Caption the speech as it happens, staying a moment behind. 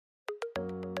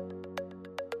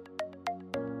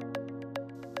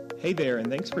Hey there, and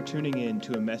thanks for tuning in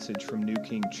to a message from New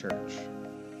King Church.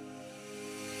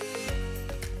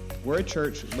 We're a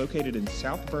church located in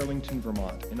South Burlington,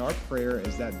 Vermont, and our prayer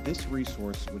is that this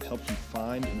resource would help you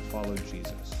find and follow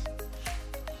Jesus.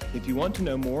 If you want to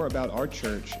know more about our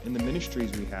church and the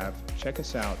ministries we have, check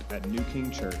us out at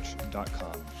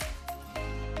newkingchurch.com.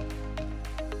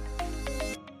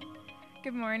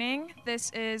 Good morning. This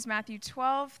is Matthew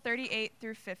 12, 38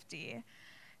 through 50.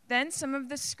 Then some of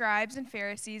the scribes and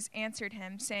Pharisees answered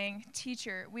him, saying,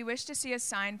 "Teacher, we wish to see a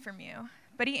sign from you."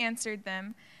 But he answered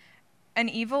them, "An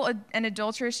evil and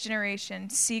adulterous generation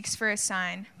seeks for a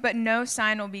sign, but no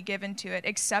sign will be given to it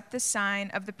except the sign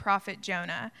of the prophet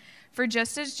Jonah. For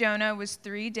just as Jonah was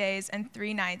 3 days and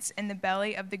 3 nights in the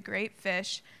belly of the great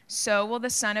fish, so will the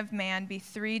Son of Man be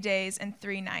 3 days and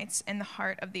 3 nights in the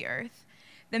heart of the earth.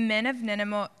 The men of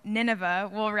Nineveh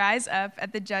will rise up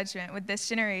at the judgment with this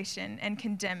generation and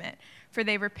condemn it, for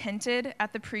they repented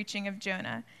at the preaching of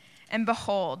Jonah. And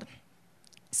behold,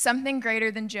 something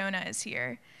greater than Jonah is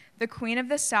here. The queen of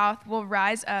the south will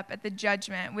rise up at the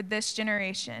judgment with this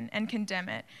generation and condemn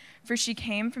it, for she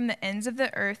came from the ends of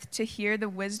the earth to hear the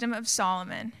wisdom of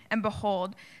Solomon. And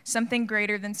behold, something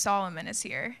greater than Solomon is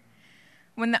here.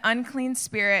 When the unclean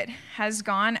spirit has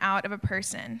gone out of a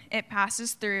person, it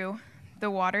passes through the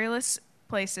waterless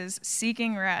places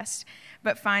seeking rest,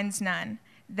 but finds none.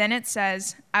 Then it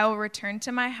says, 'I will return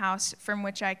to my house from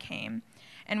which I came.'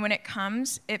 And when it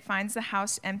comes, it finds the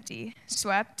house empty,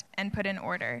 swept, and put in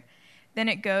order. Then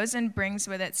it goes and brings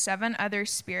with it 7 other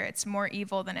spirits more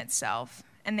evil than itself,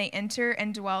 and they enter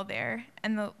and dwell there,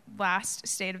 and the last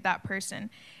state of that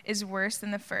person is worse than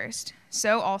the first.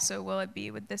 So also will it be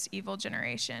with this evil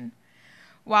generation."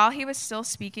 While he was still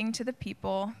speaking to the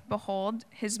people, behold,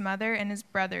 his mother and his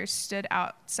brothers stood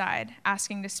outside,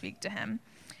 asking to speak to him.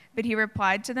 But he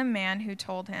replied to the man who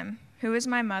told him, "Who is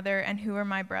my mother and who are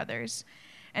my brothers?"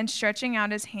 And stretching out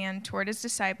his hand toward his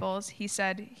disciples, he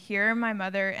said, "Here are my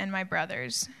mother and my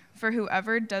brothers. For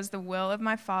whoever does the will of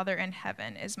my Father in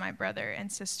heaven is my brother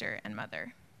and sister and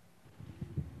mother."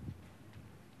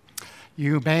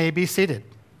 You may be seated.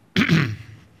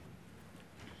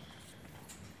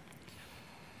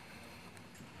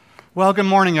 Well, good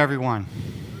morning, everyone.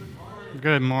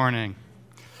 Good morning.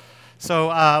 So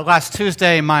last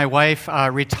Tuesday, my wife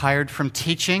retired from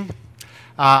teaching.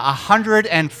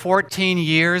 114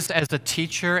 years as a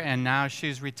teacher, and now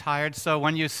she's retired. So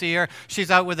when you see her,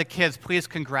 she's out with the kids. Please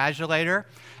congratulate her.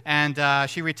 And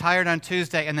she retired on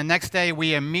Tuesday, and the next day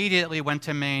we immediately went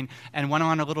to Maine and went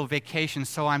on a little vacation.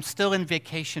 So I'm still in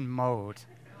vacation mode.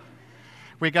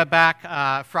 We got back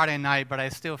Friday night, but I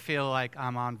still feel like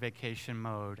I'm on vacation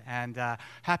mode. And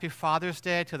happy Father's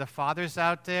Day to the fathers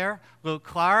out there. Luke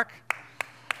Clark,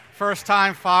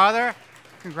 first-time father.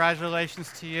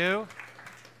 Congratulations to you.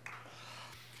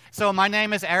 So my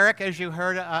name is Eric, as you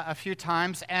heard a few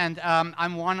times, and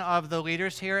I'm one of the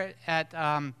leaders here at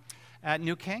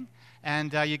New King.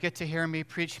 And you get to hear me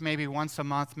preach maybe once a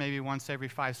month, maybe once every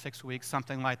 5-6 weeks,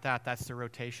 something like that. That's the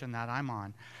rotation that I'm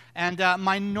on. And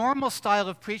my normal style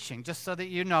of preaching, just so that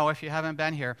you know if you haven't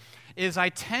been here, is I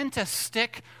tend to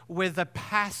stick with the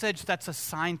passage that's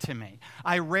assigned to me.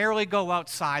 I rarely go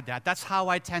outside that. That's how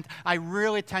I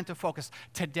really tend to focus.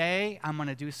 Today, I'm going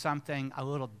to do something a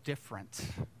little different.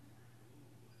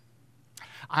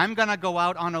 I'm going to go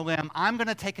out on a limb. I'm going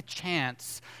to take a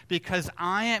chance because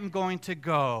I am going to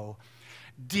go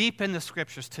deep in the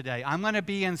Scriptures today. I'm going to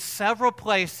be in several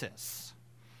places.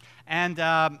 And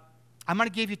I'm going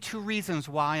to give you 2 reasons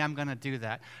why I'm going to do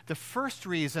that. The first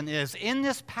reason is, in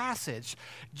this passage,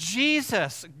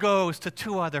 Jesus goes to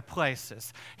 2 other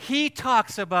places. He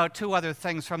talks about 2 other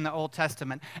things from the Old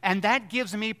Testament, and that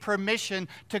gives me permission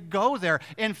to go there.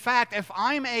 In fact, if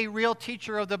I'm a real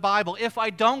teacher of the Bible, if I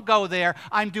don't go there,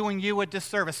 I'm doing you a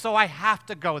disservice. So I have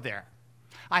to go there.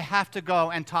 I have to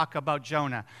go and talk about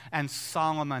Jonah and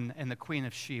Solomon and the Queen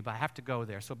of Sheba. I have to go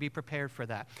there, so be prepared for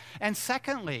that. And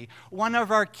secondly, one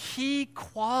of our key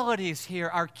qualities here,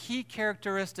 our key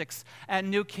characteristics at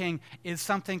New King is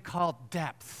something called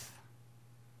depth.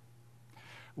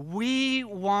 We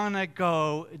want to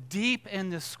go deep in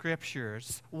the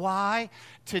Scriptures. Why?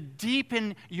 To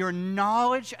deepen your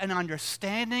knowledge and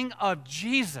understanding of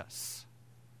Jesus.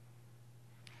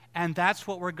 And that's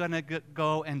what we're going to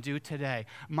go and do today.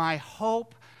 My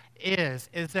hope is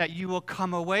that you will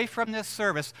come away from this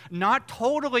service not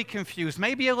totally confused,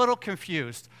 maybe a little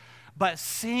confused, but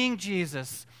seeing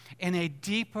Jesus in a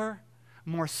deeper,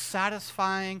 more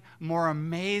satisfying, more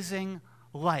amazing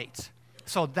light.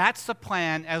 So that's the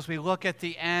plan as we look at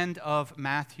the end of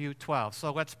Matthew 12.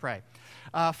 So let's pray.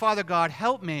 Father God,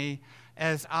 help me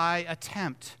as I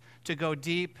attempt to go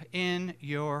deep in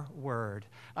your word.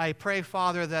 I pray,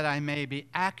 Father, that I may be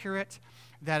accurate,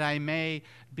 that I may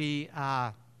be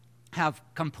have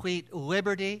complete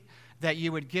liberty, that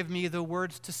you would give me the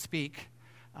words to speak,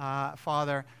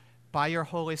 Father, by your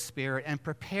Holy Spirit, and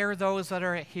prepare those that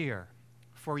are here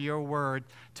for your word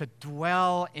to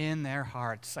dwell in their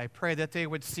hearts. I pray that they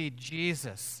would see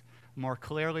Jesus more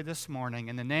clearly this morning.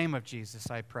 In the name of Jesus,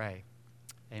 I pray.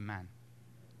 Amen.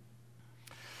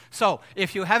 So,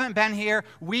 if you haven't been here,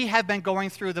 we have been going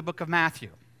through the book of Matthew.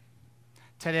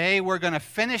 Today, we're going to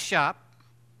finish up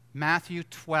Matthew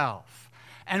 12.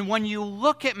 And when you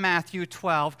look at Matthew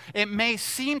 12, it may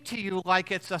seem to you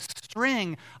like it's a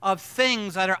string of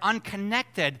things that are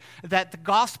unconnected, that the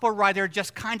gospel writer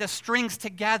just kind of strings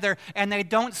together and they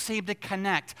don't seem to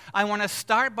connect. I want to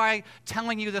start by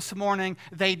telling you this morning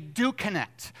they do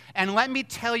connect. And let me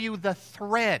tell you the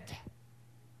thread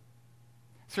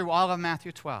through all of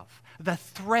Matthew 12. The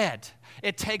thread.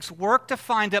 It takes work to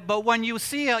find it, but when you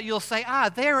see it, you'll say,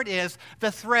 there it is.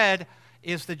 The thread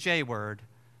is the J word.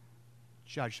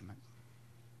 Judgment.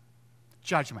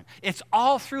 Judgment. It's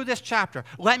all through this chapter.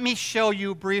 Let me show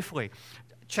you briefly.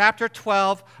 Chapter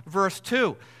 12, verse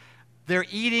 2. They're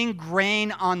eating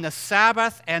grain on the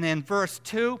Sabbath, and in verse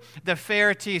 2, the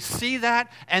Pharisees see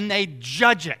that, and they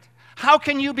judge it. How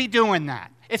can you be doing that?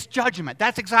 It's judgment.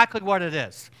 That's exactly what it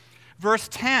is. Verse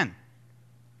 10.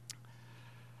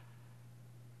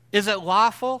 Is it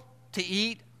lawful to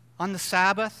eat on the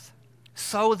Sabbath?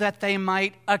 So that they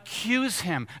might accuse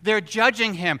him. They're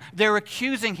judging him. They're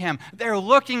accusing him. They're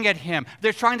looking at him.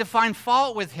 They're trying to find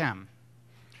fault with him.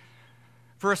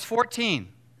 Verse 14.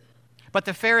 But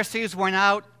the Pharisees went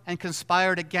out and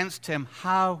conspired against him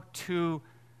how to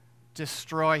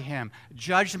destroy him.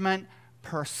 Judgment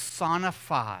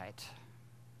personified.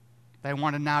 They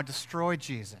want to now destroy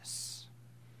Jesus.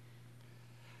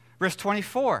 Verse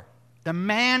 24. The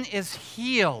man is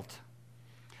healed.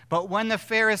 But when the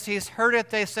Pharisees heard it,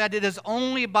 they said, it is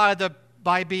only by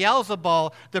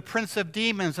Beelzebul, the prince of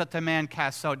demons, that the man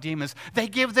casts out demons. They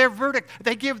give their verdict.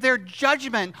 They give their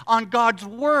judgment on God's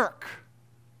work.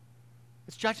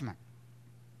 It's judgment.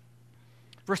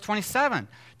 Verse 27,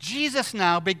 Jesus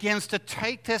now begins to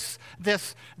take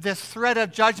this thread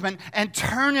of judgment and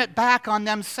turn it back on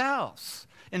themselves.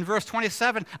 In verse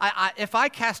 27, if I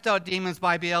cast out demons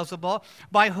by Beelzebul,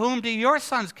 by whom do your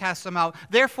sons cast them out?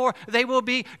 Therefore, they will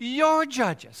be your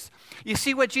judges. You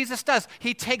see what Jesus does?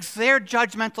 He takes their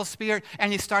judgmental spirit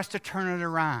and he starts to turn it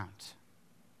around.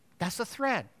 That's the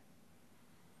thread.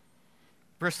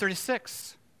 Verse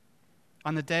 36,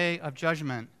 on the day of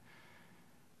judgment,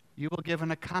 you will give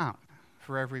an account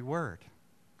for every word.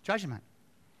 Judgment.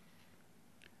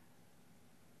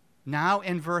 Now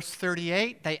in verse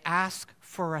 38, they ask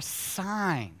for a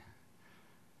sign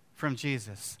from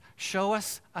Jesus. Show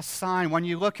us a sign. When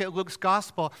you look at Luke's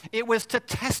gospel, it was to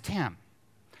test him,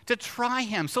 to try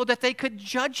him, so that they could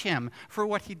judge him for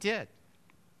what he did.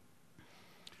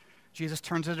 Jesus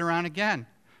turns it around again.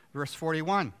 Verse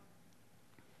 41.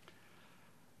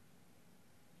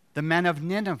 The men of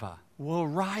Nineveh will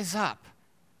rise up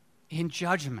in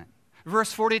judgment.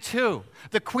 Verse 42,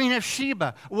 the queen of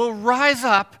Sheba will rise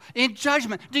up in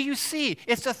judgment. Do you see?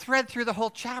 It's a thread through the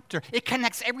whole chapter. It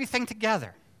connects everything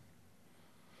together.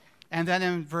 And then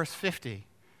in verse 50,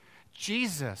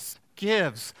 Jesus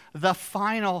gives the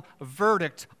final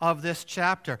verdict of this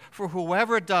chapter. For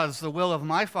whoever does the will of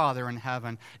my Father in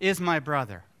heaven is my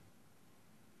brother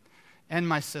and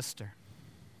my sister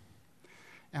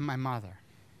and my mother.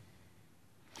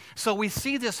 So we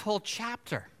see this whole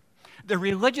chapter. The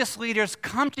religious leaders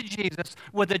come to Jesus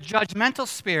with a judgmental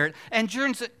spirit, and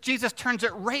Jesus turns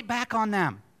it right back on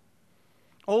them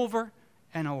over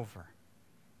and over.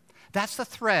 That's the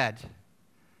thread,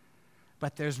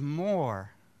 but there's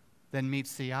more than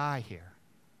meets the eye here.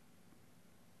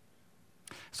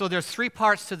 So there's three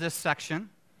parts to this section.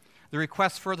 The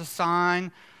request for the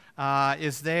sign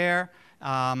is there.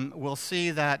 We'll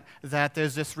see that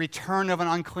there's this return of an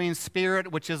unclean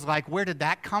spirit, which is like, where did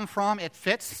that come from? It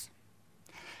fits.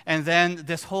 And then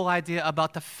this whole idea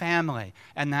about the family,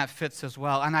 and that fits as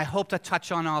well. And I hope to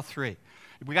touch on all three.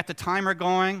 We got the timer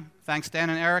going. Thanks, Dan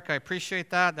and Eric. I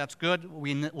appreciate that. That's good.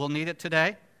 We'll need it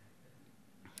today.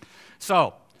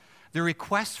 So, the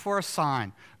request for a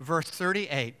sign, verse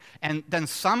 38. And then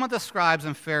some of the scribes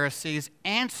and Pharisees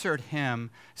answered him,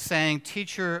 saying,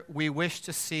 Teacher, we wish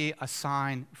to see a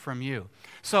sign from you.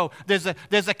 So there's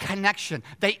a connection.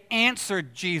 They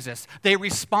answered Jesus. They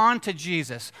respond to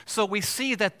Jesus. So we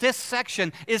see that this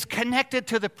section is connected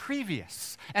to the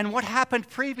previous. And what happened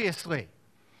previously?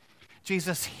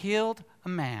 Jesus healed a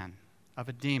man of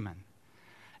a demon.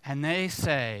 And they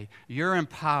say, you're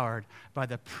empowered by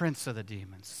the prince of the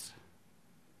demons.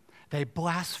 They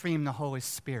blaspheme the Holy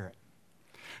Spirit.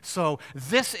 So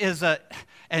this is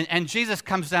and Jesus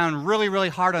comes down really, really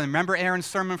hard on them. Remember Aaron's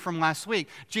sermon from last week?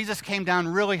 Jesus came down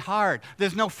really hard.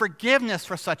 There's no forgiveness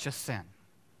for such a sin.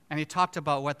 And he talked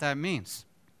about what that means.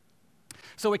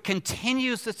 So it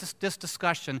continues this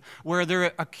discussion where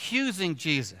they're accusing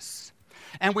Jesus.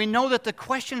 And we know that the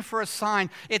question for a sign,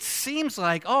 it seems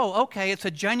like, oh, okay, it's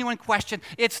a genuine question.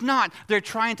 It's not. They're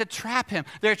trying to trap him.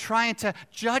 They're trying to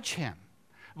judge him.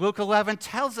 Luke 11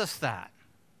 tells us that.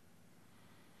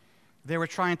 They were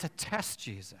trying to test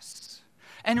Jesus.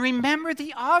 And remember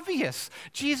the obvious.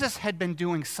 Jesus had been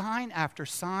doing sign after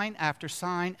sign after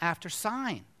sign after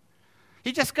sign.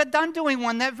 He just got done doing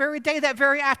one that very day, that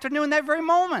very afternoon, that very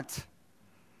moment.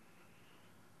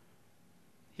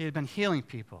 He had been healing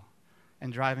people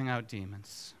and driving out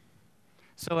demons.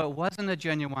 So it wasn't a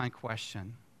genuine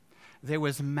question. There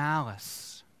was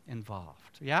malice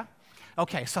involved. Yeah?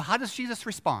 Okay, so how does Jesus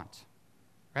respond?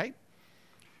 Right?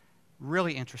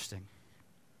 Really interesting.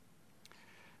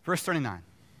 Verse 39.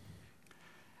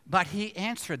 But he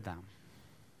answered them,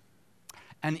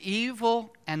 an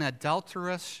evil and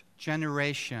adulterous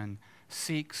generation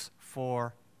seeks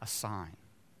for a sign.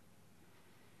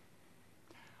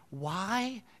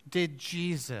 Why did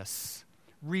Jesus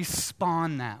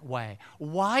respond that way?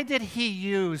 Why did he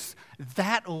use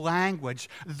that language?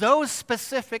 Those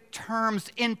specific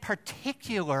terms in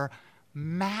particular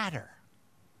matter.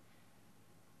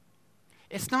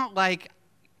 It's not like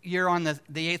you're on the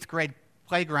 8th grade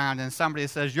playground and somebody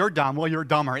says, you're dumb, well, you're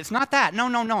dumber. It's not that.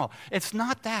 No. It's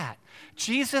not that.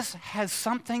 Jesus has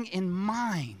something in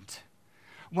mind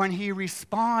when he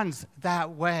responds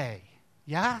that way.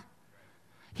 Yeah?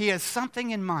 He has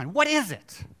something in mind. What is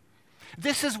it?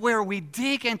 This is where we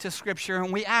dig into Scripture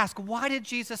and we ask, why did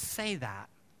Jesus say that?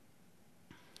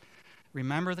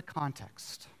 Remember the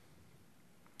context.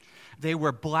 They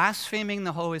were blaspheming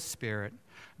the Holy Spirit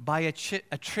by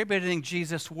attributing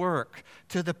Jesus' work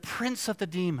to the prince of the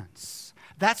demons.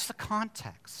 That's the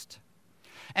context.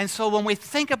 And so when we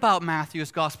think about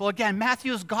Matthew's gospel, again,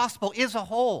 Matthew's gospel is a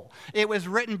whole. It was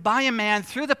written by a man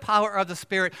through the power of the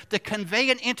Spirit to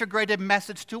convey an integrated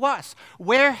message to us.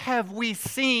 Where have we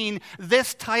seen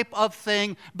this type of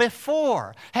thing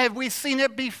before? Have we seen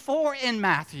it before in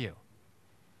Matthew?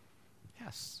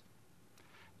 Yes.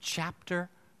 Chapter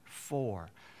 4.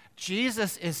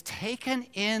 Jesus is taken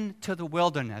into the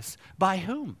wilderness by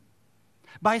whom?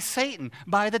 By Satan,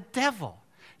 by the devil,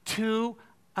 to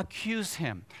accuse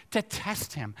him, to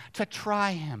test him, to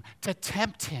try him, to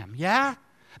tempt him. Yeah?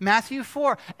 Matthew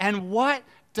 4. And what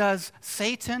does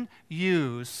Satan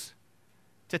use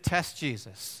to test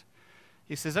Jesus?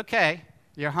 He says, okay,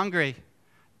 you're hungry.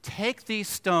 Take these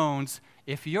stones.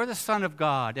 If you're the Son of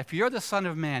God, if you're the Son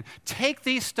of Man, take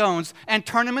these stones and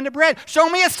turn them into bread. Show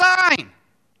me a sign.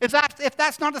 If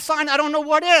that's not a sign, I don't know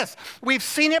what is. We've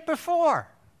seen it before.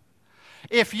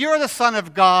 If you're the Son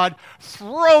of God,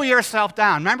 throw yourself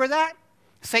down. Remember that?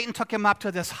 Satan took him up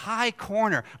to this high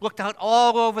corner, looked out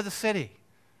all over the city.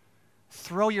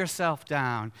 Throw yourself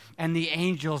down, and the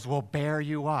angels will bear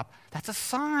you up. That's a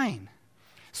sign.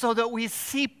 So that we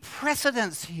see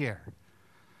precedence here.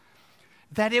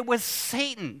 That it was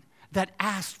Satan that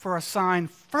asked for a sign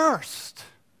first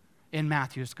in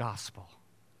Matthew's gospel.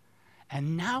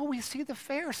 And now we see the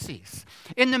Pharisees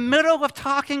in the middle of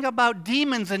talking about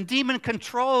demons and demon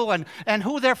control and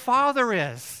who their father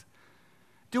is,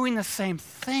 doing the same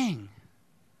thing.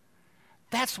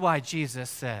 That's why Jesus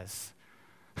says,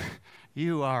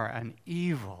 you are an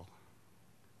evil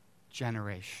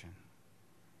generation.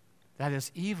 That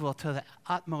is evil to the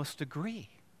utmost degree.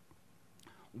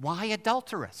 Why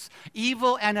adulterous?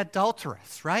 Evil and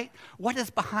adulterous, right? What is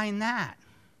behind that?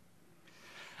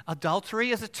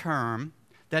 Adultery is a term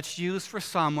that's used for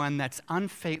someone that's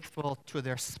unfaithful to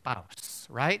their spouse,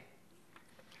 right?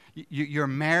 You're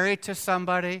married to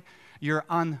somebody, you're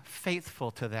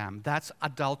unfaithful to them. That's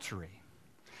adultery.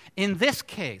 In this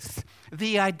case,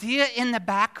 the idea in the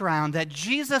background that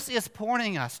Jesus is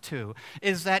pointing us to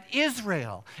is that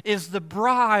Israel is the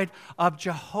bride of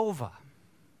Jehovah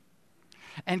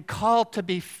and called to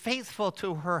be faithful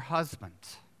to her husband.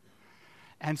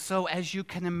 And so, as you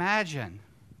can imagine,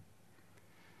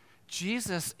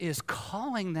 Jesus is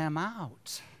calling them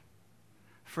out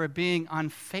for being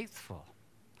unfaithful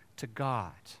to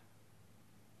God.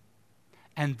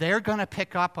 And they're going to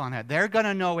pick up on it. They're going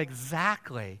to know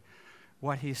exactly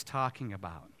what he's talking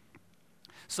about.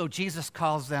 So Jesus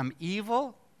calls them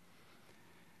evil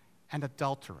and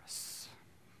adulterous.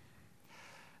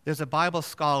 There's a Bible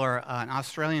scholar, an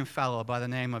Australian fellow by the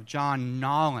name of John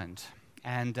Nolland,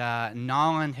 And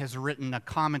Nolan has written a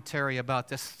commentary about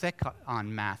this thick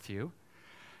on Matthew,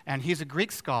 and he's a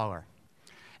Greek scholar.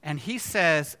 And he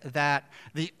says that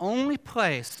the only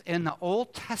place in the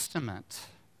Old Testament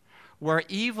where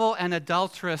evil and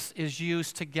adulteress is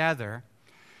used together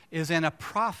is in a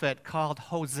prophet called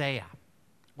Hosea,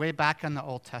 way back in the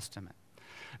Old Testament.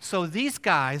 So these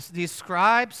guys, these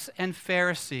scribes and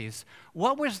Pharisees,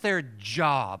 what was their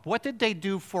job? What did they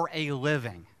do for a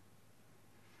living?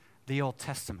 The Old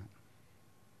Testament.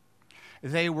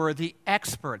 They were the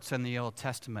experts in the Old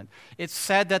Testament. It's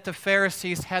said that the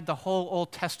Pharisees had the whole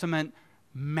Old Testament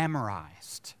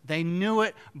memorized. They knew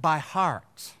it by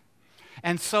heart.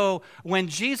 And so when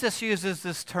Jesus uses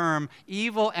this term,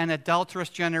 evil and adulterous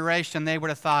generation, they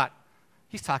would have thought,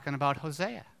 he's talking about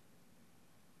Hosea.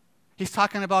 He's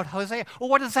talking about Hosea. Well,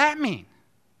 what does that mean?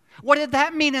 What did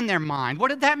that mean in their mind? What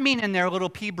did that mean in their little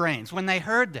pea brains when they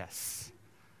heard this?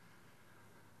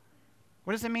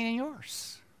 What does it mean in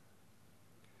yours?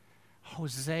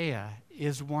 Hosea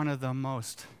is one of the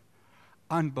most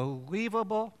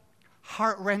unbelievable,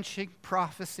 heart-wrenching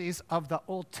prophecies of the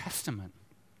Old Testament.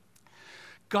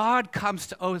 God comes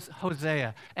to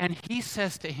Hosea, and he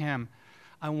says to him,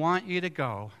 I want you to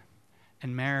go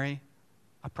and marry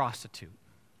a prostitute,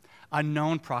 a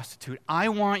known prostitute. I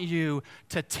want you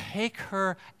to take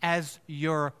her as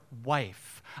your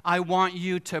wife. I want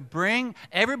you to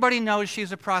everybody knows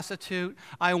she's a prostitute.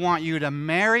 I want you to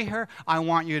marry her. I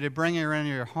want you to bring her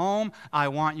into your home. I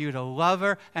want you to love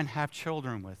her and have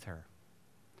children with her.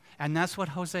 And that's what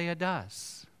Hosea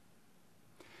does.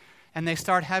 And they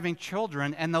start having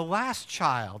children, and the last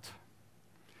child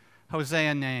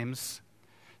Hosea names,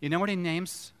 you know what he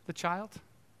names the child?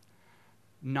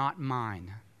 Not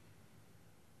mine.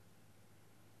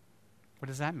 What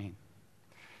does that mean?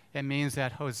 It means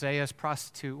that Hosea's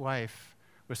prostitute wife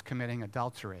was committing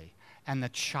adultery, and the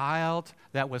child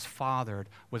that was fathered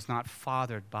was not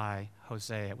fathered by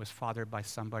Hosea. It was fathered by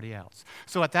somebody else.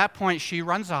 So at that point, she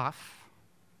runs off,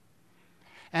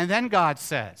 and then God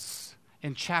says,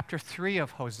 in chapter 3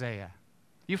 of Hosea.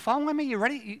 You following me? You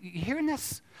ready? You hearing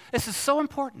this? This is so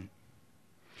important.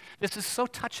 This is so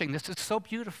touching. This is so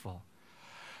beautiful.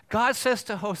 God says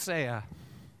to Hosea,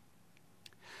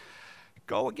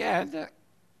 go again.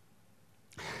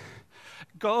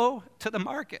 Go to the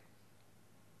market,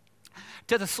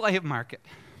 to the slave market,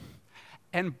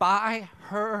 and buy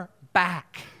her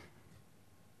back.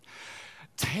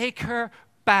 Take her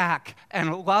back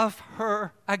and love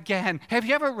her again. Have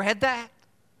you ever read that?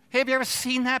 Have you ever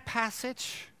seen that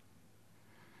passage?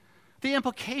 The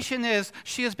implication is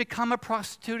she has become a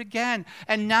prostitute again,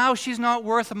 and now she's not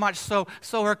worth much, so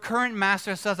her current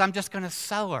master says, I'm just going to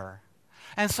sell her.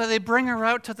 And so they bring her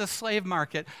out to the slave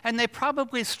market, and they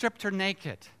probably stripped her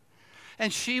naked.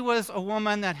 And she was a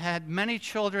woman that had many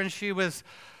children. She was,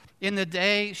 in the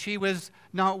day, she was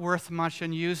not worth much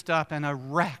and used up and a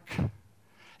wreck.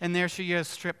 And there she is,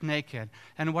 stripped naked.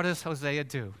 And what does Hosea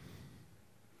do?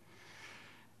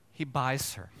 He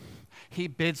buys her. He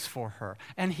bids for her.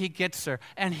 And he gets her.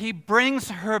 And he brings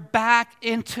her back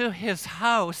into his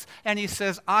house. And he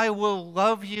says, I will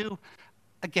love you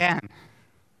again.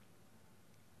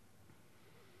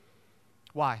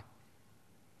 Why?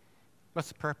 What's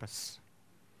the purpose?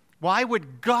 Why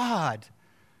would God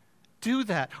do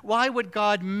that? Why would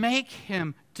God make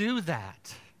him do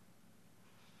that?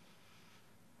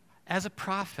 As a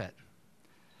prophet,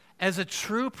 as a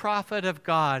true prophet of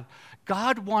God,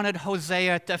 God wanted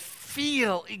Hosea to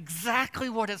feel exactly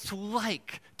what it's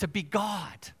like to be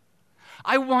God.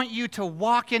 I want you to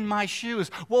walk in my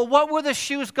shoes. Well, what were the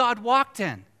shoes God walked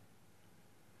in?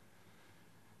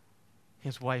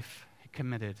 His wife had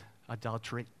committed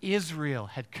adultery. Israel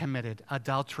had committed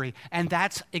adultery. And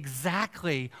that's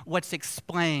exactly what's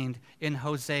explained in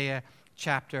Hosea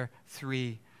chapter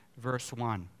 3, verse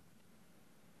 1.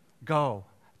 Go,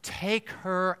 take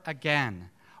her again.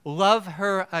 Love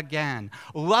her again.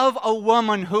 Love a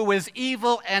woman who is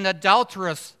evil and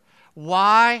adulterous.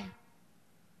 Why?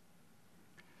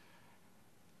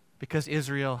 Because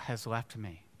Israel has left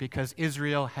me. Because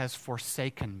Israel has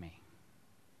forsaken me.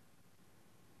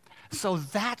 So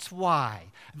that's why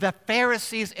the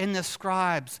Pharisees and the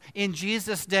scribes in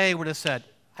Jesus' day would have said,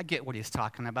 I get what he's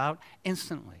talking about,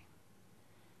 instantly.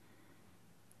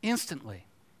 Instantly.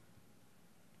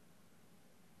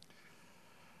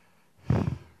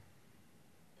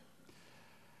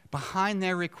 Behind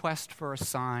their request for a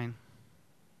sign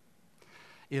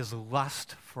is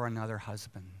lust for another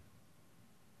husband.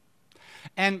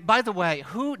 And by the way,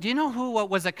 do you know who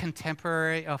was a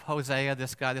contemporary of Hosea,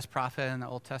 this guy, this prophet in the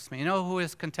Old Testament? You know who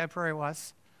his contemporary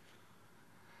was?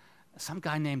 Some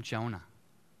guy named Jonah.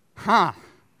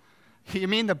 You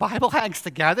mean the Bible hangs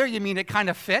together? You mean it kind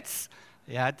of fits?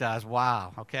 Yeah, it does.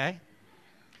 Wow, okay?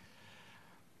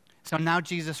 So now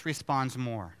Jesus responds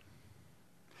more.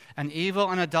 An evil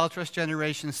and adulterous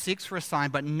generation seeks for a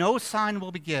sign, but no sign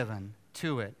will be given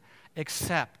to it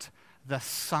except the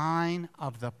sign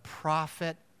of the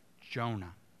prophet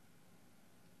Jonah.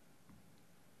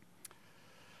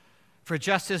 For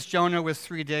just as Jonah was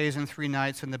 3 days and 3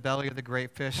 nights in the belly of the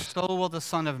great fish, so will the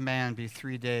Son of Man be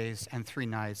 3 days and 3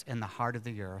 nights in the heart of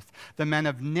the earth. The men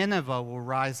of Nineveh will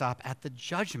rise up at the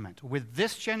judgment with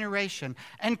this generation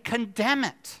and condemn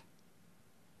it.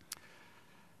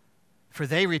 For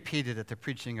they repeated at the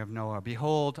preaching of Noah,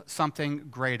 behold, something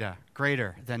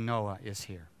greater than Noah is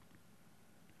here.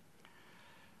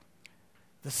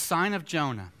 The sign of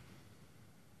Jonah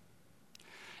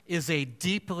is a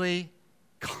deeply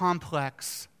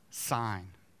complex sign.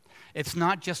 It's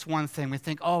not just one thing. We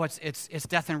think, oh, it's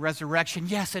death and resurrection.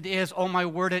 Yes, it is. Oh, my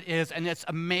word, it is. And it's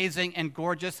amazing and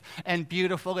gorgeous and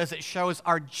beautiful as it shows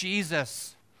our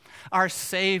Jesus, our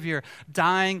Savior,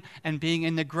 dying and being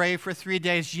in the grave for 3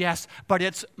 days. Yes, but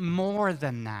it's more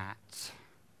than that.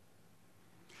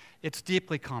 It's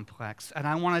deeply complex. And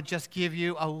I want to just give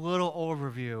you a little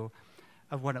overview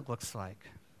of what it looks like.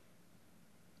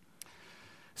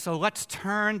 So let's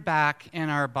turn back in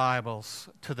our Bibles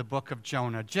to the book of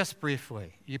Jonah, just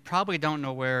briefly. You probably don't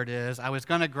know where it is. I was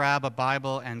going to grab a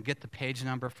Bible and get the page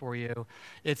number for you.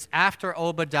 It's after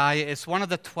Obadiah. It's one of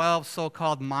the 12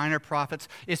 so-called minor prophets.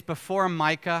 It's before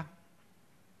Micah.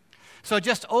 So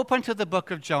just open to the book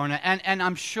of Jonah, and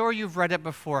I'm sure you've read it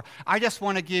before. I just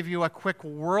want to give you a quick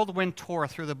whirlwind tour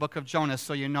through the book of Jonah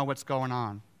so you know what's going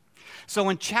on. So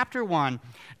in chapter 1,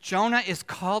 Jonah is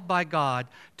called by God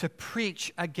to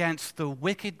preach against the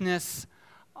wickedness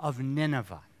of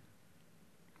Nineveh.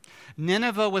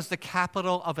 Nineveh was the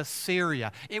capital of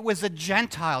Assyria. It was a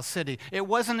Gentile city. It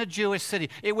wasn't a Jewish city.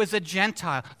 It was a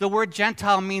Gentile. The word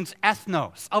Gentile means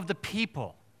ethnos, of the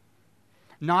people,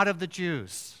 not of the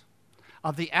Jews,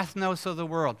 of the ethnos of the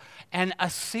world. And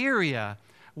Assyria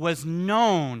was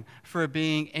known for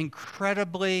being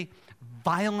incredibly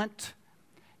violent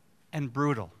and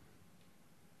brutal.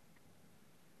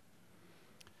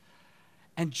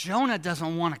 And Jonah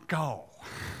doesn't want to go.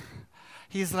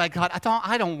 He's like, God,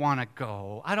 I don't want to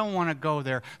go. I don't want to go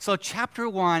there. So chapter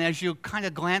 1, as you kind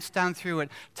of glance down through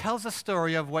it, tells the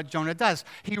story of what Jonah does.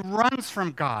 He runs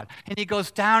from God, and he goes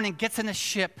down and gets in a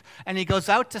ship, and he goes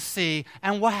out to sea,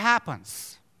 and what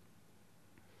happens?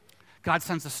 God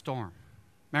sends a storm.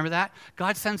 Remember that?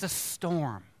 God sends a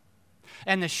storm.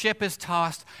 And the ship is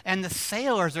tossed, and the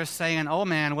sailors are saying, oh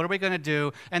man, what are we going to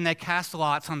do? And they cast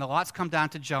lots, and the lots come down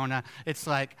to Jonah. It's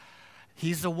like,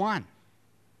 he's the one.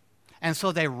 And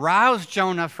so they rouse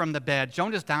Jonah from the bed.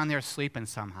 Jonah's down there sleeping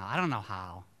somehow. I don't know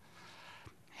how.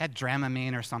 Had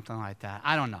Dramamine or something like that.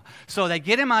 I don't know. So they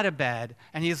get him out of bed,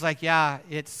 and he's like, yeah,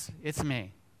 it's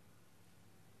me.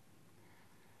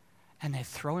 And they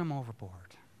throw him overboard.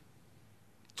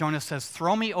 Jonah says,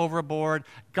 throw me overboard.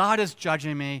 God is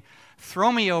judging me.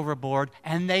 Throw me overboard.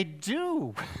 And they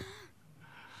do.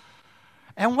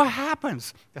 And what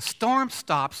happens? The storm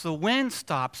stops. The wind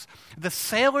stops. The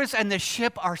sailors and the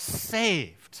ship are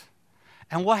saved.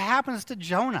 And what happens to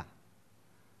Jonah?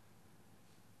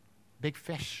 Big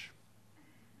fish.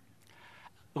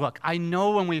 Look, I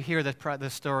know when we hear the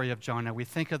story of Jonah, we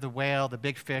think of the whale, the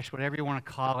big fish, whatever you want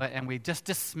to call it, and we just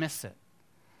dismiss it.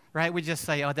 Right? We just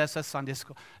say, oh, that's a Sunday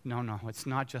school. No, it's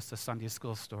not just a Sunday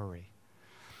school story.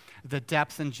 The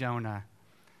depth in Jonah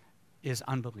is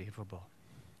unbelievable.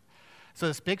 So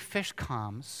this big fish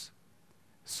comes,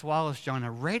 swallows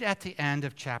Jonah right at the end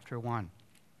of chapter 1.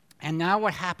 And now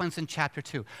what happens in chapter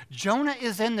 2? Jonah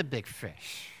is in the big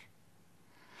fish.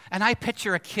 And I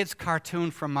picture a kid's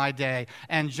cartoon from my day,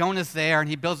 and Jonah's there, and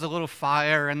he builds a little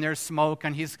fire, and there's smoke,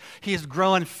 and he's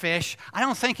grilling fish. I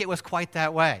don't think it was quite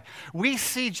that way. We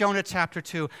see Jonah chapter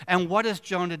 2, and what does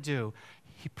Jonah do?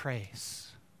 He prays.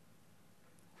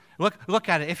 Look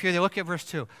at it. If you look at verse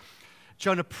 2.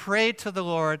 Jonah prayed to the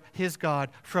Lord, his God,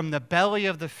 from the belly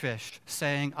of the fish,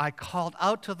 saying, I called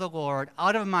out to the Lord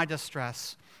out of my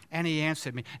distress, and he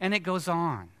answered me. And it goes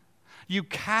on. You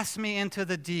cast me into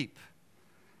the deep,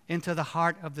 into the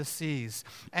heart of the seas,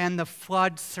 and the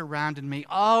flood surrounded me.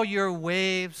 All your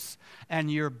waves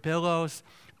and your billows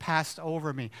passed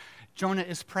over me. Jonah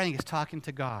is praying. He's talking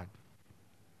to God.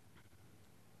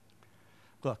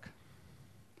 Look,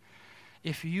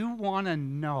 if you want to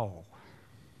know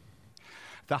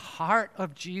the heart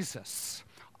of Jesus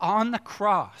on the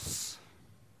cross,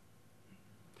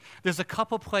 there's a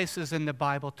couple places in the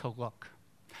Bible to look.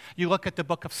 You look at the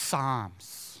book of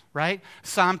Psalms. right?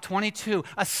 Psalm 22,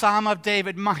 a psalm of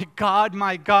David. My God,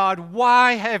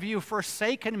 why have you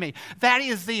forsaken me? That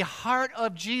is the heart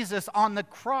of Jesus on the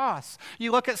cross.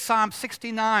 You look at Psalm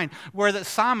 69, where the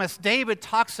psalmist David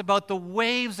talks about the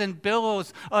waves and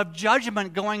billows of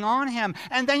judgment going on him.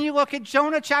 And then you look at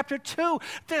Jonah chapter 2.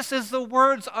 This is the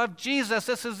words of Jesus.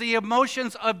 This is the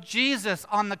emotions of Jesus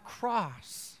on the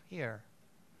cross here.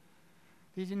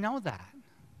 Did you know that?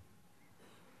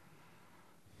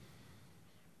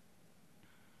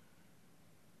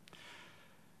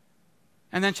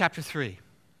 And then chapter 3,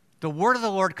 the word of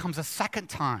the Lord comes a second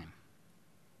time,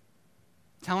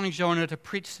 telling Jonah to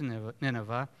preach to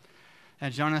Nineveh.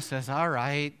 And Jonah says, all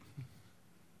right,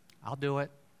 I'll do it.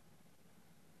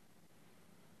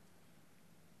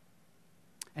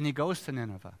 And he goes to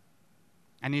Nineveh,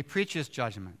 and he preaches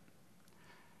judgment.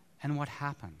 And what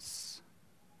happens?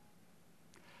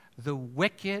 The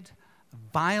wicked,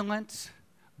 violent,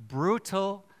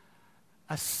 brutal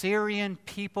Assyrian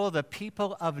people, the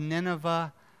people of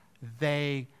Nineveh,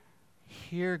 they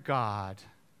hear God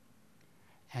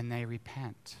and they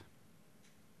repent.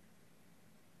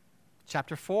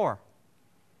 Chapter 4.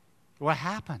 What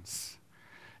happens?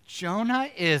 Jonah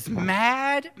is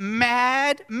mad.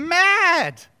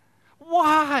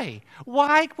 Why?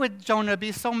 Why would Jonah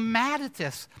be so mad at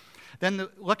this? Then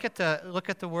look at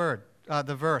the word,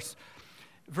 the verse.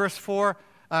 Verse 4.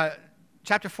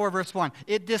 Chapter 4, verse 1.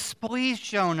 It displeased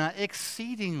Jonah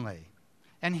exceedingly,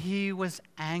 and he was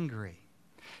angry.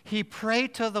 He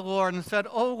prayed to the Lord and said,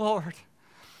 "O Lord,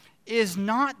 is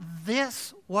not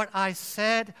this what I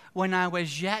said when I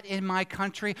was yet in my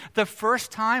country, the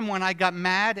first time when I got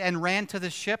mad and ran to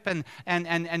the ship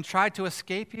and tried to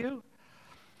escape you?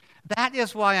 That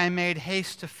is why I made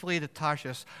haste to flee to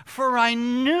Tarshish, for I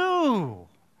knew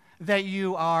that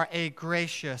you are a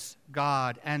gracious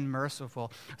God and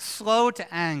merciful, slow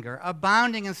to anger,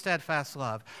 abounding in steadfast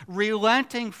love,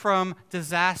 relenting from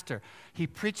disaster." He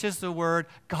preaches the word,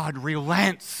 God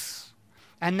relents.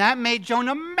 And that made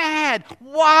Jonah mad.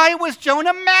 Why was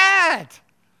Jonah mad?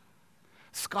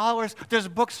 Scholars, there's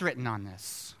books written on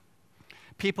this.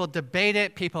 People debate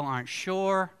it. People aren't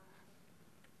sure.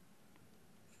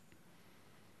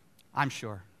 I'm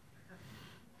sure.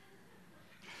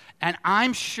 And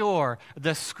I'm sure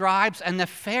the scribes and the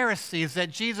Pharisees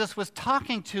that Jesus was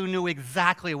talking to knew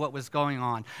exactly what was going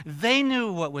on. They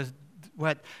knew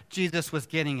what Jesus was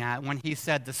getting at when he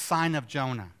said the sign of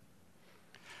Jonah.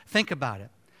 Think about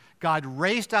it. God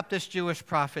raised up this Jewish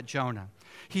prophet Jonah.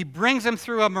 He brings him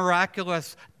through a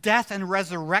miraculous death and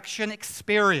resurrection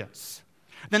experience.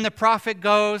 Then the prophet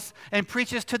goes and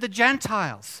preaches to the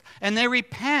Gentiles, and they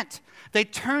repent. They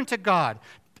turn to God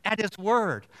at his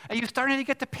word. Are you starting to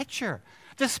get the picture?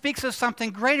 This speaks of something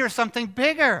greater, something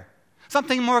bigger,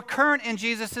 something more current in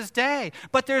Jesus' day.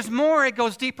 But there's more. It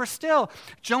goes deeper still.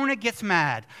 Jonah gets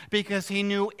mad because he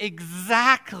knew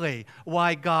exactly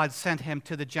why God sent him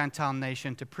to the Gentile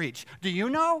nation to preach. Do you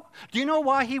know? Do you know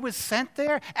why he was sent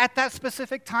there at that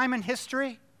specific time in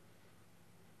history?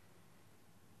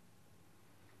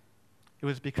 It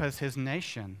was because his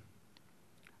nation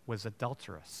was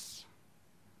adulterous.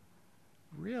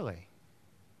 Really?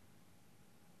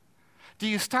 Do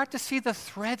you start to see the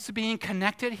threads being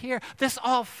connected here? This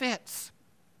all fits.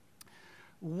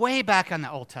 Way back in the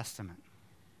Old Testament,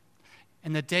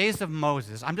 in the days of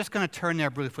Moses, I'm just going to turn there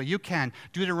briefly. You can.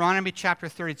 Deuteronomy chapter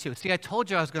 32. See, I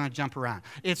told you I was going to jump around.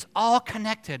 It's all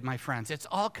connected, my friends. It's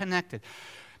all connected.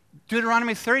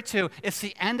 Deuteronomy 32, it's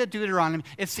the end of Deuteronomy.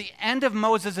 It's the end of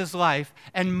Moses' life,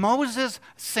 and Moses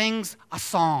sings a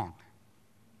song.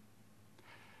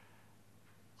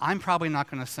 I'm probably not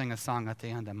going to sing a song at the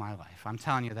end of my life. I'm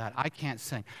telling you that. I can't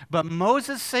sing. But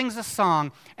Moses sings a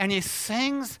song, and he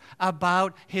sings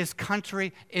about his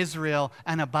country, Israel,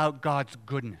 and about God's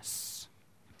goodness.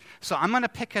 So I'm going to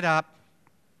pick it up.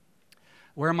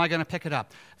 Where am I going to pick it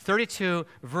up? 32,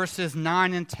 verses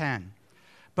 9 and 10.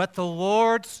 But the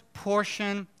Lord's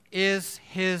portion is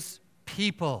his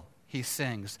people, he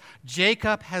sings.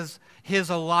 Jacob has his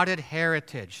allotted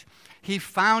heritage. He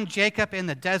found Jacob in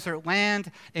the desert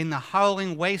land, in the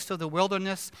howling waste of the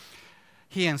wilderness.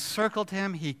 He encircled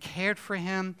him. He cared for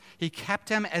him. He kept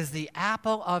him as the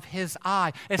apple of his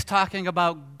eye. It's talking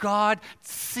about God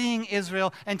seeing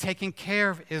Israel and taking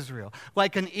care of Israel.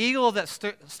 Like an eagle that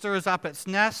stirs up its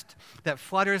nest, that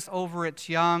flutters over its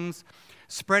youngs,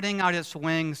 spreading out its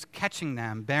wings, catching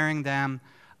them, bearing them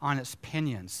on its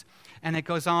pinions. And it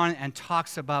goes on and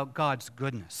talks about God's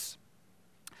goodness.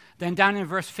 Then down in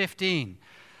verse 15,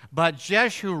 but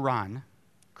Jeshurun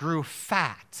grew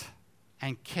fat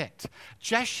and kicked.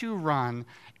 Jeshurun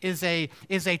is a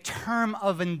term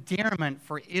of endearment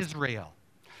for Israel.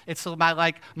 It's about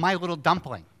like my little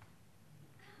dumpling.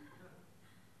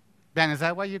 Ben, is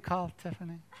that what you call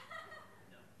Tiffany?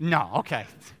 No, okay.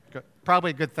 Good.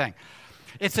 Probably a good thing.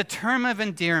 It's a term of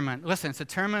endearment. Listen, it's a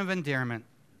term of endearment,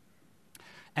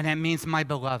 and it means my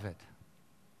beloved.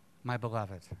 My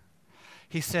beloved.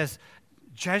 He says,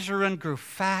 Jeshurun grew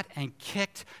fat and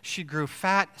kicked. She grew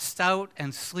fat, stout,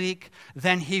 and sleek.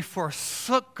 Then he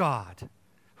forsook God,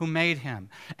 who made him,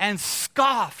 and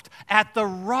scoffed at the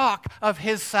rock of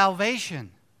his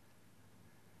salvation.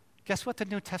 Guess what the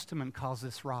New Testament calls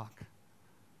this rock?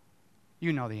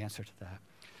 You know the answer to that.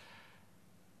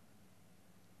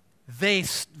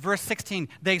 Verse 16,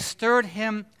 they stirred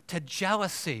him to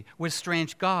jealousy with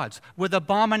strange gods. With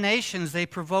abominations they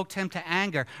provoked him to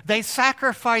anger. They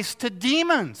sacrificed to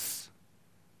demons.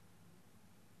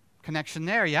 Connection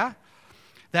there, yeah?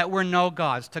 That were no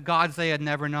gods, to gods they had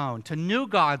never known, to new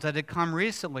gods that had come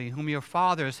recently, whom your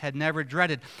fathers had never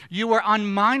dreaded. You were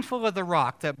unmindful of the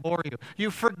rock that bore you.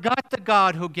 You forgot the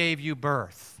God who gave you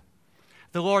birth.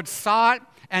 The Lord saw it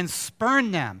and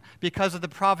spurned them because of the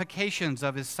provocations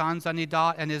of his sons and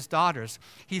his daughters.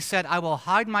 He said, I will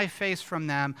hide my face from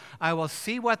them. I will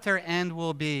see what their end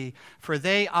will be, for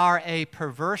they are a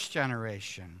perverse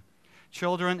generation,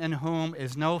 children in whom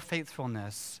is no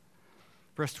faithfulness.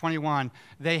 Verse 21,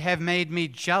 they have made me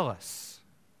jealous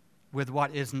with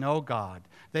what is no God.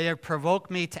 They have provoked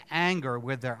me to anger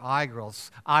with their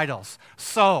idols.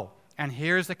 So, and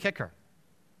here's the kicker.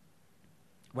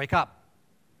 Wake up.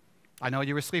 I know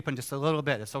you were sleeping just a little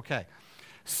bit. It's okay.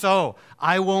 So,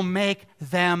 I will make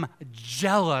them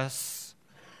jealous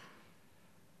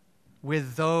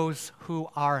with those who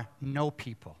are no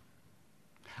people.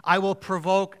 I will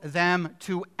provoke them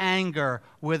to anger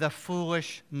with a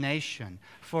foolish nation.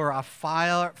 For a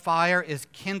fire is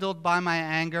kindled by my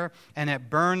anger, and it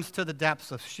burns to the depths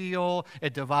of Sheol.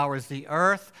 It devours the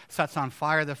earth, sets on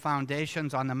fire the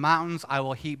foundations on the mountains. I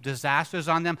will heap disasters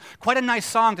on them. Quite a nice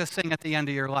song to sing at the end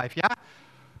of your life, yeah?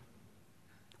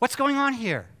 What's going on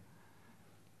here?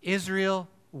 Israel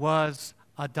was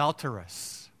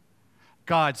adulterous.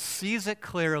 God sees it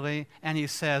clearly, and he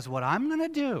says, what I'm going to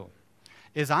do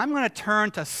is I'm going to turn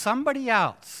to somebody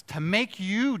else to make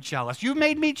you jealous. You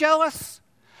made me jealous.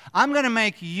 I'm going to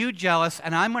make you jealous,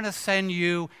 and I'm going to send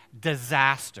you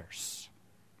disasters.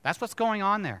 That's what's going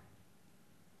on there.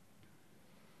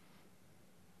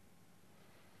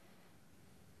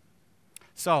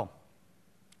 So,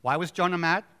 why was Jonah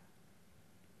mad?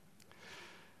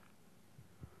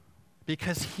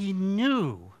 Because he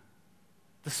knew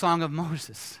the Song of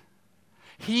Moses.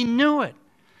 He knew it.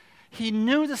 He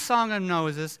knew the Song of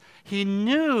Moses. He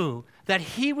knew that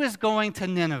he was going to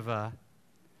Nineveh,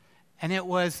 and it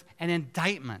was an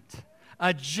indictment,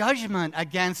 a judgment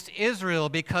against Israel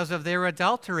because of their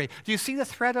adultery. Do you see the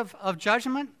threat of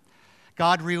judgment?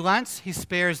 God relents. He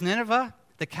spares Nineveh,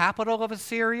 the capital of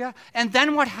Assyria. And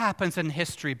then what happens in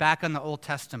history back in the Old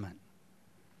Testament?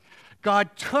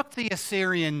 God took the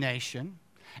Assyrian nation,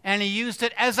 and he used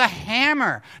it as a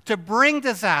hammer to bring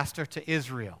disaster to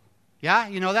Israel. Yeah,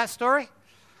 you know that story?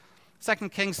 2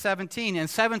 Kings 17. In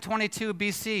 722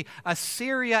 BC,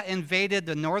 Assyria invaded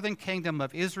the northern kingdom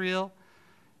of Israel,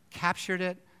 captured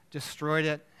it, destroyed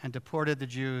it, and deported the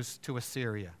Jews to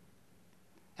Assyria.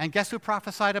 And guess who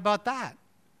prophesied about that?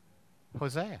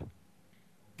 Hosea.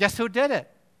 Guess who did it?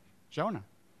 Jonah.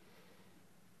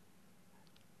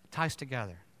 It ties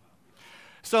together.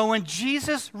 So when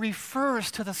Jesus refers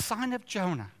to the sign of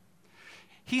Jonah,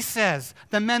 he says,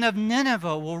 the men of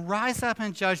Nineveh will rise up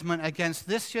in judgment against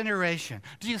this generation.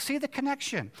 Do you see the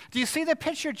connection? Do you see the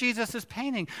picture Jesus is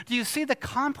painting? Do you see the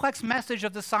complex message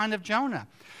of the sign of Jonah?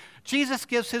 Jesus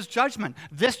gives his judgment.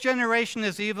 This generation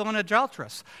is evil and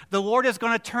adulterous. The Lord is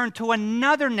going to turn to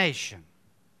another nation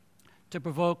to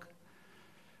provoke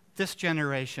this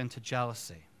generation to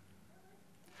jealousy.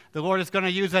 The Lord is going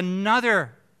to use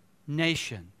another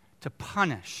nation to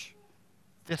punish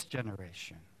this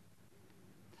generation.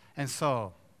 And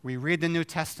so, we read the New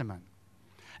Testament,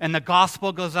 and the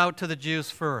gospel goes out to the Jews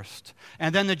first,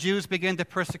 and then the Jews begin to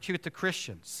persecute the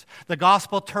Christians. The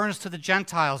gospel turns to the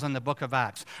Gentiles in the book of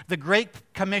Acts. The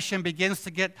Great Commission begins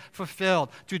to get fulfilled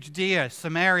to Judea,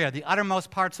 Samaria, the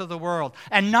uttermost parts of the world.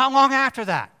 And not long after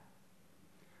that,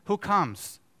 who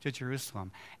comes to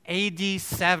Jerusalem? AD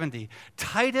 70.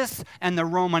 Titus and the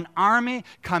Roman army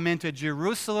come into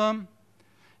Jerusalem,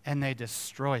 and they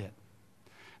destroy it.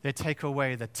 They take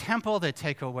away the temple, they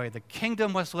take away the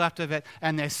kingdom, what's left of it,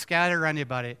 and they scatter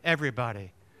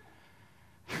everybody.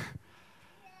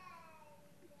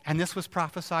 And this was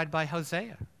prophesied by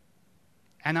Hosea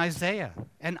and Isaiah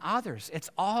and others. It's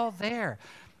all there.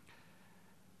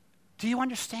 Do you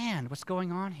understand what's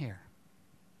going on here?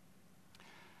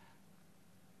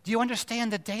 Do you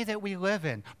understand the day that we live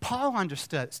in? Paul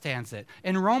understands it.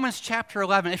 In Romans chapter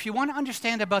 11, if you want to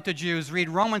understand about the Jews, read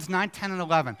Romans 9, 10, and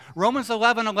 11. Romans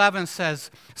 11:11 says,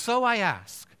 "So I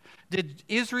ask, did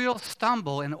Israel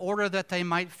stumble in order that they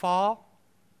might fall?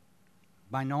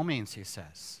 By no means," he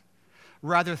says.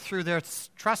 "Rather, through their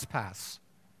trespass,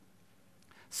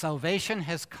 salvation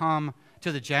has come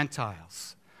to the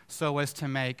Gentiles, so as to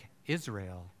make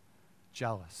Israel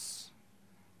jealous."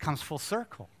 Comes full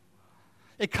circle.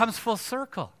 It comes full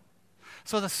circle.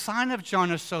 So the sign of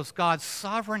Jonah shows God's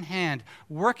sovereign hand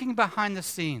working behind the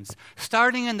scenes,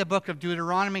 starting in the book of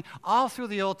Deuteronomy, all through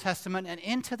the Old Testament and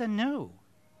into the New.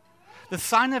 The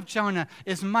sign of Jonah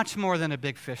is much more than a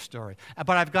big fish story.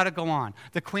 But I've got to go on.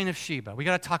 The Queen of Sheba. We've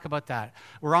got to talk about that.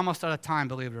 We're almost out of time,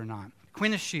 believe it or not.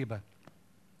 Queen of Sheba.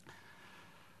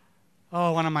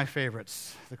 Oh, one of my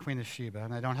favorites, the Queen of Sheba,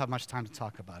 and I don't have much time to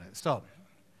talk about it. So,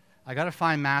 I got to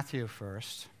find Matthew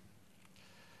first.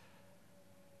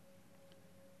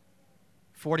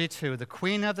 42, "The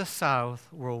queen of the south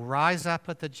will rise up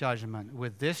at the judgment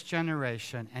with this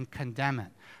generation and condemn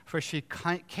it, for she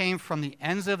came from the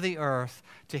ends of the earth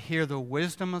to hear the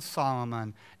wisdom of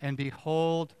Solomon, and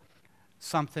behold,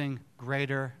 something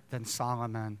greater than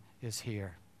Solomon is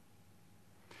here."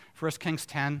 1 Kings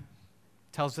 10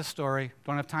 tells this story.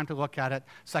 Don't have time to look at it.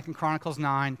 2 Chronicles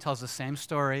 9 tells the same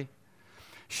story.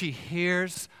 She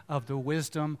hears of the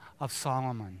wisdom of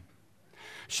Solomon.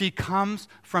 She comes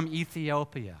from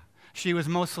Ethiopia. She was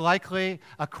most likely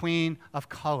a queen of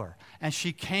color. And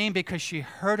she came because she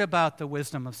heard about the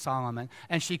wisdom of Solomon,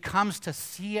 and she comes to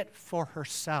see it for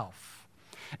herself.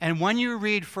 And when you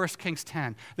read 1 Kings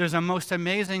 10, there's a most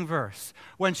amazing verse.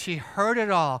 When she heard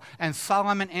it all, and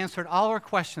Solomon answered all her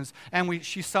questions, and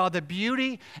she saw the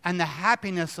beauty and the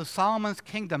happiness of Solomon's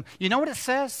kingdom. You know what it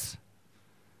says?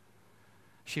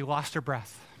 She lost her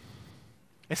breath.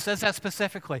 It says that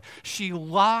specifically. She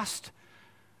lost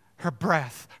her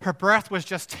breath. Her breath was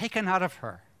just taken out of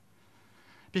her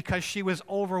because she was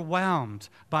overwhelmed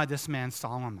by this man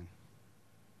Solomon.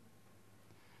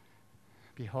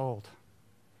 Behold,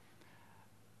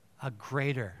 a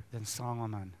greater than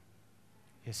Solomon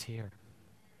is here.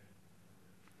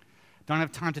 Don't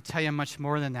have time to tell you much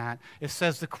more than that. It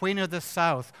says the queen of the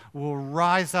south will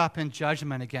rise up in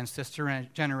judgment against this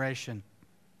generation.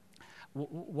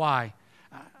 Why?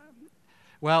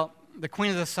 Well, the queen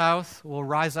of the south will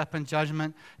rise up in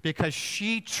judgment because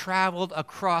she traveled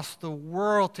across the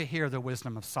world to hear the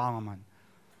wisdom of Solomon.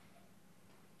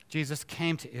 Jesus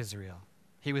came to Israel.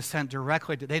 He was sent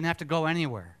directly they didn't have to go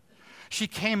anywhere. She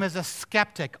came as a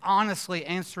skeptic, honestly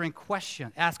asking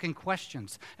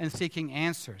questions and seeking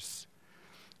answers.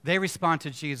 They respond to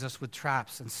Jesus with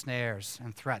traps and snares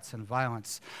and threats and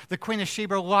violence. The Queen of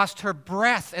Sheba lost her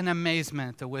breath in amazement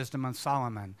at the wisdom of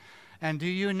Solomon. And do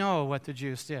you know what the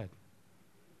Jews did?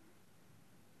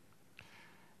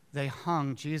 They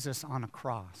hung Jesus on a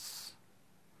cross,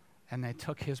 and they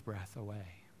took his breath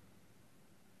away.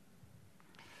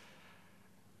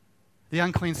 The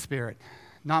unclean spirit,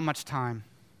 not much time.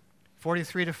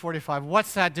 43 to 45.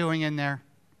 What's that doing in there?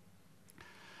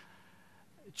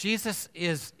 Jesus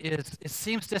it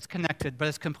seems disconnected, but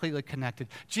it's completely connected.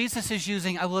 Jesus is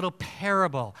using a little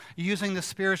parable, using the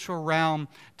spiritual realm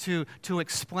to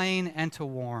explain and to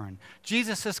warn.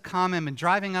 Jesus has come and been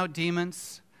driving out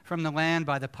demons from the land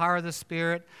by the power of the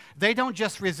Spirit. They don't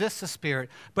just resist the Spirit,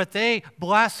 but they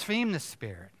blaspheme the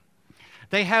Spirit.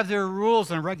 They have their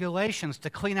rules and regulations to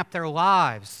clean up their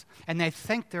lives, and they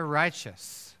think they're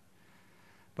righteous.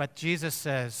 But Jesus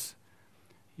says,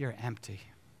 you're empty.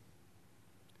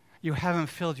 You haven't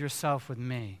filled yourself with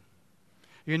me.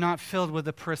 You're not filled with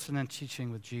the person and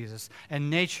teaching with Jesus.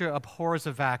 And nature abhors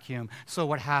a vacuum. So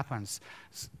what happens?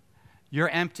 You're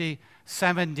empty.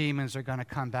 7 demons are going to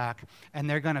come back, and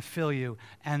they're going to fill you.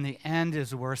 And the end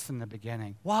is worse than the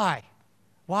beginning. Why?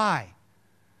 Why?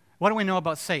 What do we know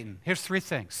about Satan? Here's 3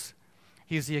 things.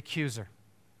 He's the accuser.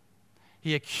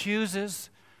 He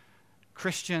accuses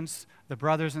Christians, the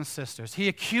brothers and sisters. He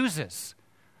accuses.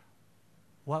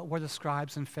 What were the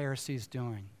scribes and Pharisees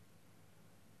doing?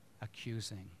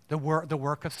 Accusing. The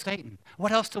work of Satan.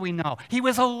 What else do we know? He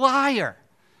was a liar.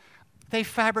 They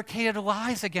fabricated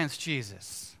lies against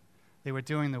Jesus. They were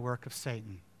doing the work of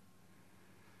Satan.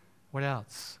 What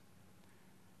else?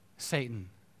 Satan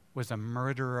was a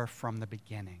murderer from the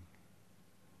beginning.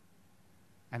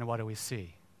 And what do we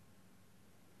see?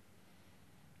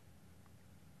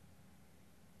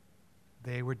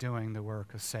 They were doing the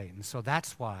work of Satan. So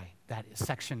that's why that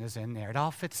section is in there. It all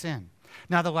fits in.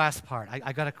 Now the last part.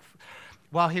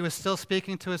 While he was still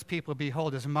speaking to his people,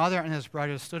 behold, his mother and his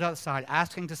brothers stood outside,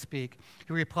 asking to speak.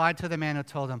 He replied to the man who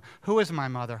told him, "Who is my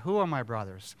mother? Who are my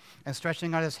brothers?" And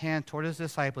stretching out his hand toward his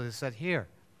disciples, he said, Here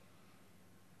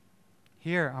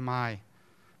are my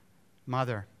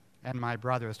mother and my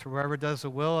brothers. For whoever does the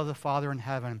will of the Father in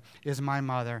heaven is my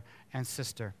mother and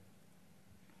sister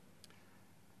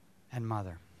and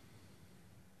mother.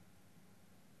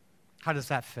 How does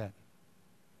that fit?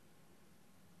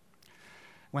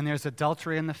 When there's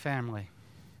adultery in the family,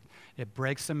 it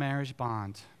breaks the marriage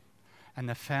bond, and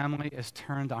the family is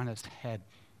turned on its head.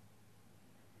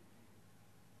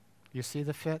 You see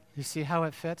the fit? You see how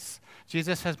it fits?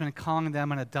 Jesus has been calling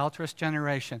them an adulterous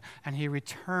generation, and he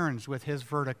returns with his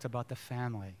verdict about the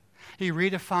family. He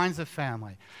redefines the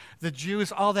family. The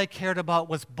Jews, all they cared about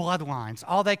was bloodlines.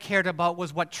 All they cared about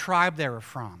was what tribe they were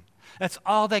from. That's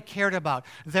all they cared about.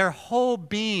 Their whole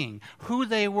being, who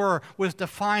they were, was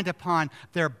defined upon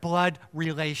their blood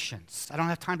relations. I don't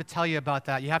have time to tell you about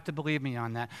that. You have to believe me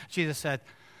on that. Jesus said,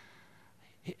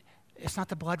 it's not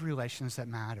the blood relations that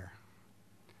matter.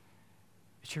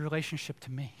 It's your relationship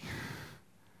to me.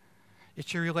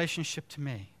 It's your relationship to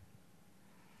me.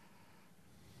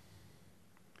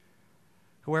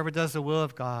 Whoever does the will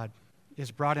of God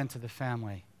is brought into the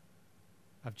family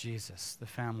of Jesus, the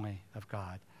family of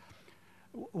God.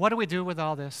 What do we do with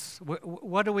all this?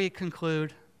 What do we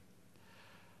conclude?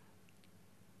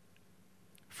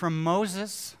 From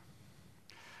Moses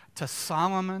to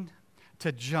Solomon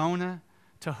to Jonah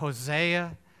to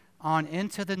Hosea on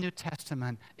into the New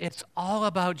Testament, it's all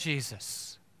about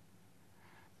Jesus.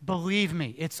 Believe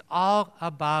me, it's all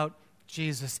about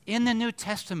Jesus. In the New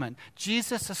Testament,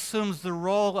 Jesus assumes the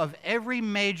role of every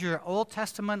major Old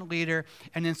Testament leader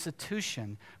and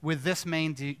institution with this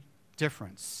main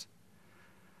difference.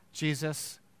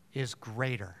 Jesus is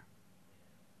greater.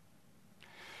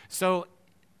 So,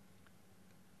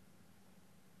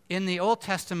 in the Old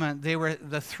Testament, they were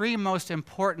the three most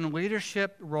important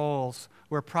leadership roles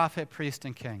were prophet, priest,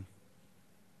 and king.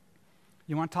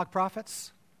 You want to talk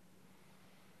prophets?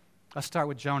 Let's start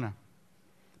with Jonah.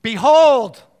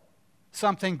 Behold,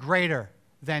 something greater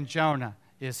than Jonah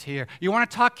is here. You want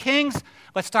to talk kings?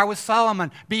 Let's start with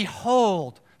Solomon.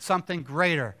 Behold, something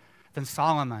greater than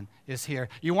Solomon is here.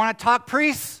 You want to talk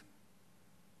priests?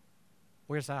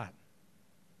 Where's that?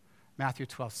 Matthew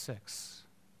 12:6.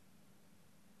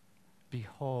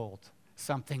 Behold,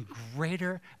 something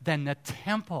greater than the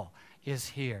temple is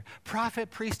here. Prophet,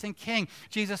 priest, and king.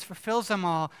 Jesus fulfills them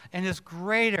all and is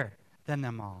greater than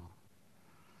them all.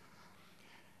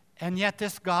 And yet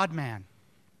this God-man,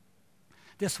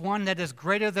 this one that is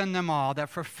greater than them all, that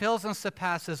fulfills and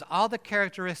surpasses all the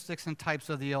characteristics and types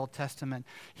of the Old Testament,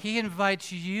 he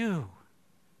invites you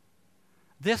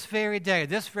this very day,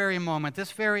 this very moment,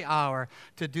 this very hour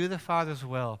to do the Father's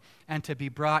will and to be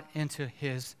brought into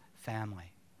his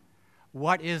family.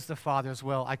 What is the Father's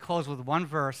will? I close with one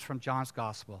verse from John's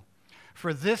Gospel.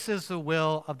 For this is the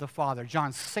will of the Father.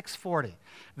 John 6:40.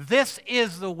 This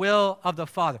is the will of the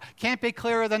Father. Can't be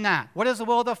clearer than that. What is the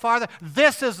will of the Father?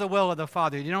 This is the will of the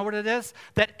Father. You know what it is?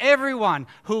 That everyone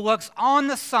who looks on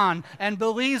the Son and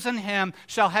believes in him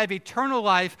shall have eternal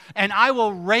life, and I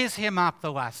will raise him up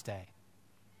the last day.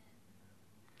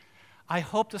 I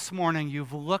hope this morning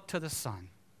you've looked to the Son.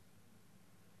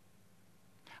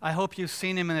 I hope you've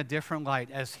seen him in a different light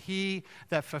as he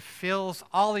that fulfills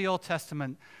all the Old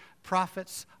Testament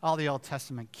prophets, all the Old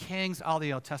Testament kings, all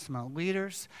the Old Testament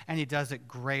leaders, and he does it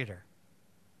greater.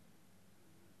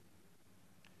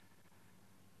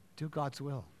 Do God's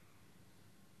will.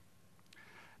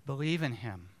 Believe in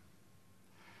him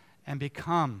and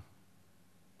become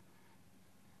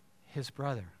his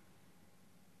brother,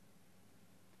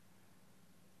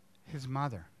 his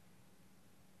mother.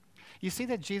 You see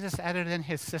that Jesus added in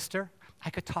his sister?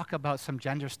 I could talk about some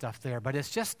gender stuff there, but it's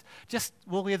just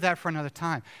we'll leave that for another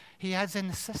time. He adds in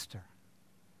the sister.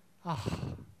 Oh,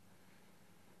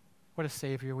 what a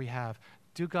Savior we have.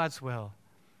 Do God's will.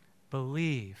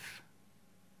 Believe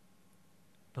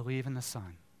in the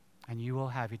Son, and you will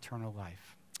have eternal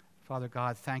life. Father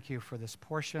God, thank you for this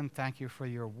portion. Thank you for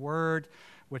your word,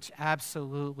 which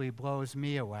absolutely blows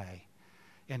me away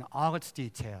in all its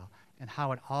detail and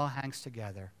how it all hangs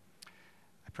together.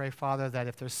 I pray, Father, that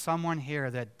if there's someone here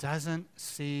that doesn't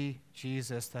see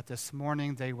Jesus, that this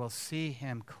morning they will see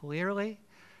him clearly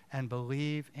and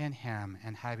believe in him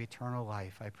and have eternal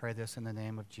life. I pray this in the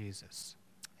name of Jesus.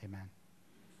 Amen.